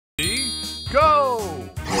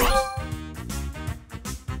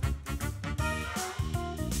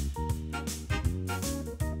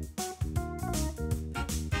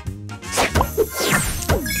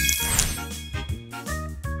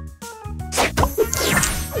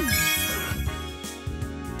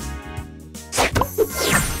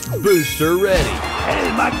Booster ready.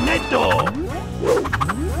 El magneto.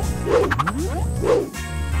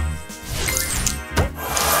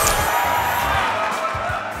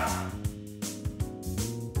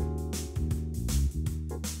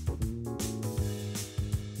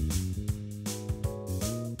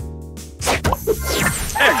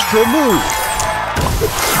 Extra move.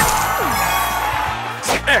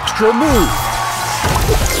 Extra move.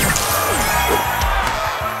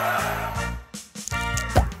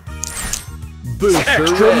 Booster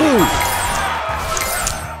Extra ready. Move.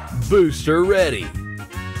 Booster ready.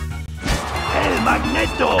 El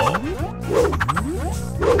magneto.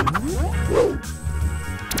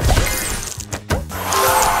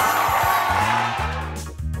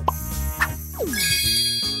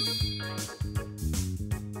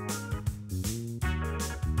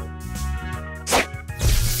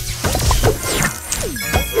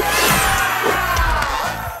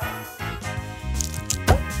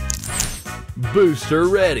 Booster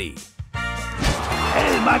ready.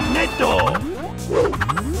 El magneto.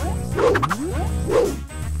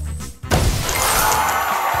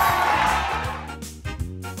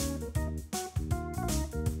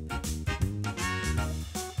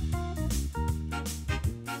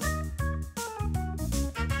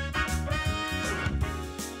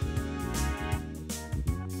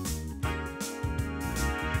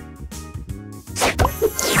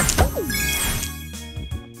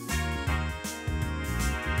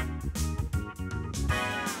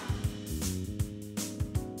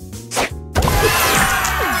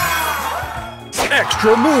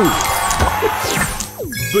 Extra move.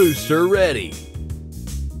 Booster ready.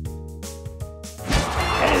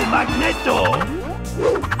 El magneto.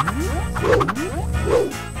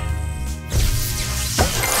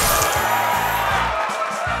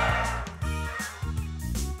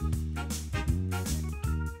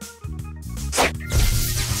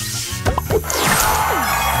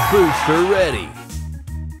 Booster ready.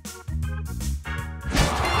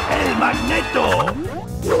 El magneto.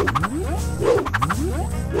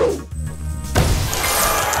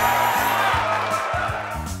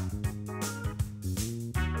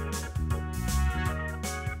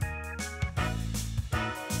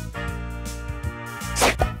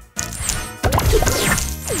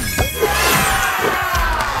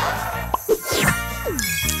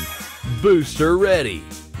 Booster ready.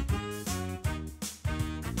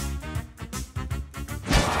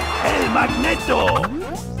 El magneto.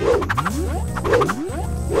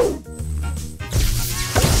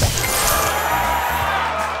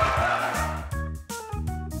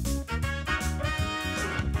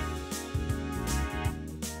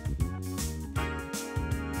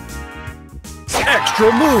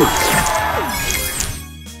 Extra move.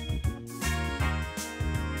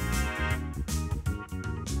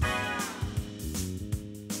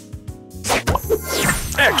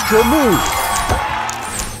 Extra move.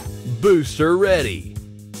 Booster ready.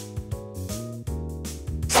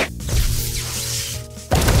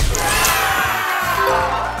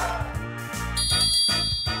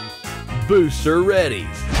 Booster ready.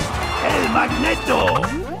 El magneto.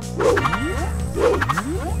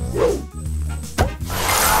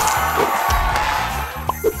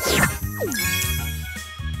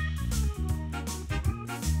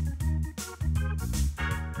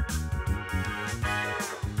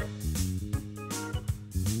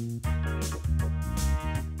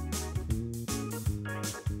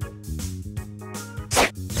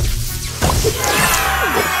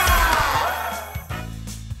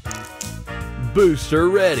 Booster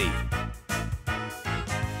ready.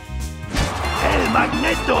 El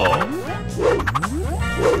magneto.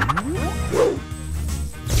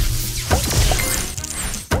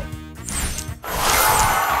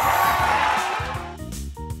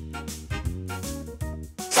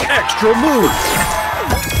 Extra move.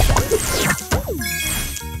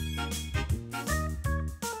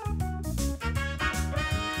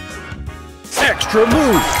 Extra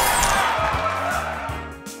move.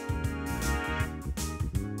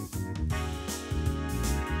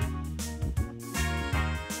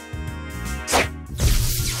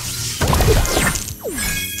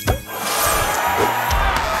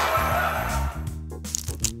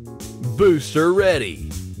 Booster ready.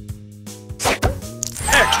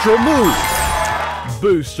 Extra move.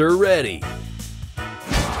 Booster ready.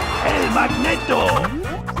 El magneto.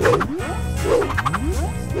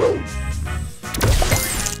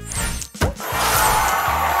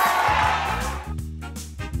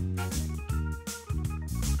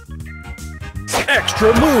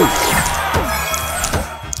 Extra move.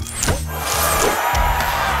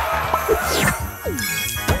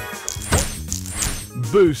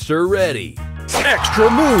 Booster ready. Extra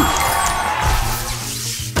move.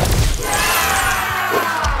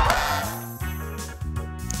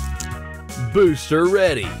 Booster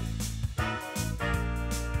ready.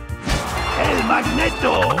 El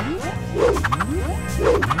Magneto.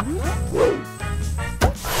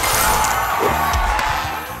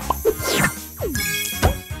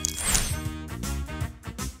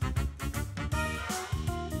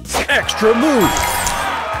 Extra move.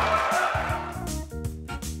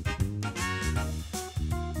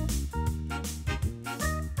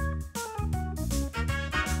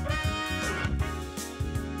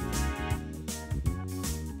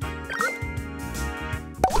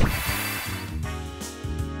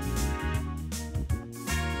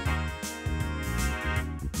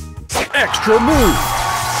 Extra move.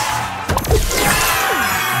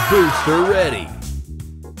 Booster ready.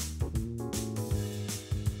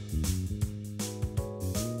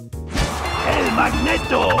 El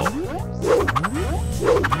Magneto.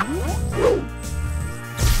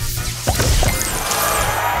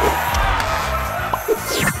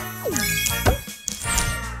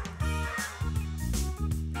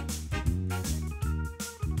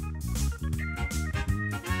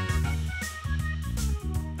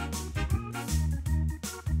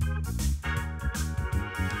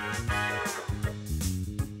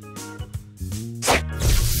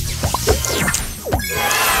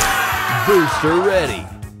 Booster ready.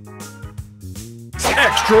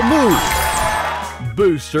 Extra move.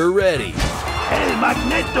 Booster ready. El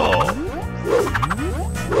Magneto.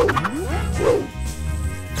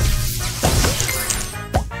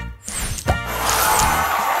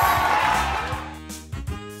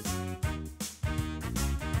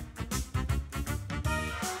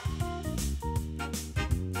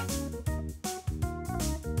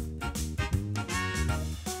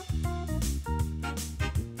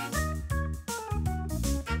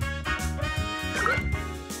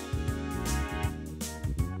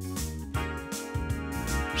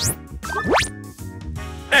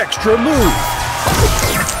 Extra move.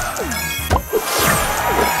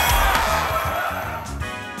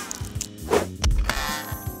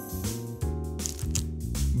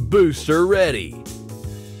 Booster ready.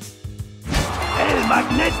 El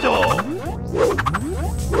Magneto.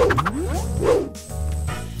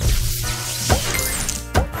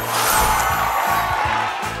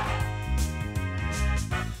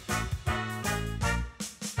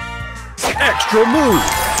 Extra move.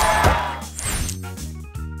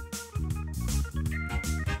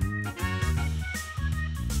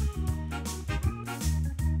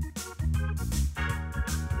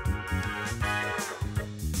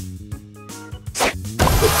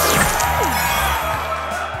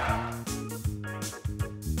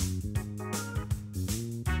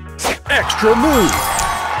 Extra move.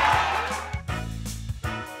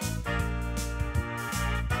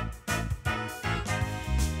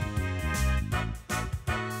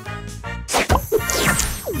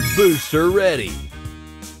 Booster ready.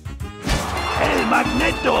 El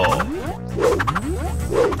Magneto.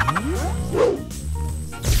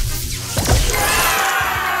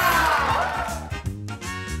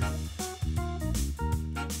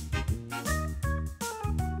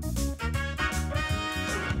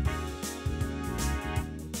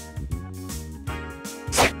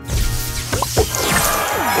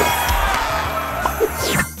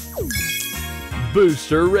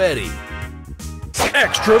 Booster ready.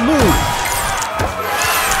 Extra move.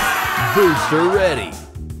 Booster ready.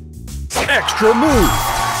 Extra move.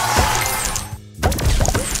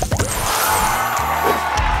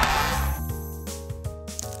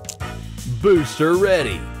 Booster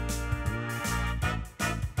ready.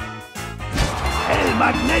 El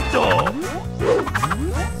Magneto.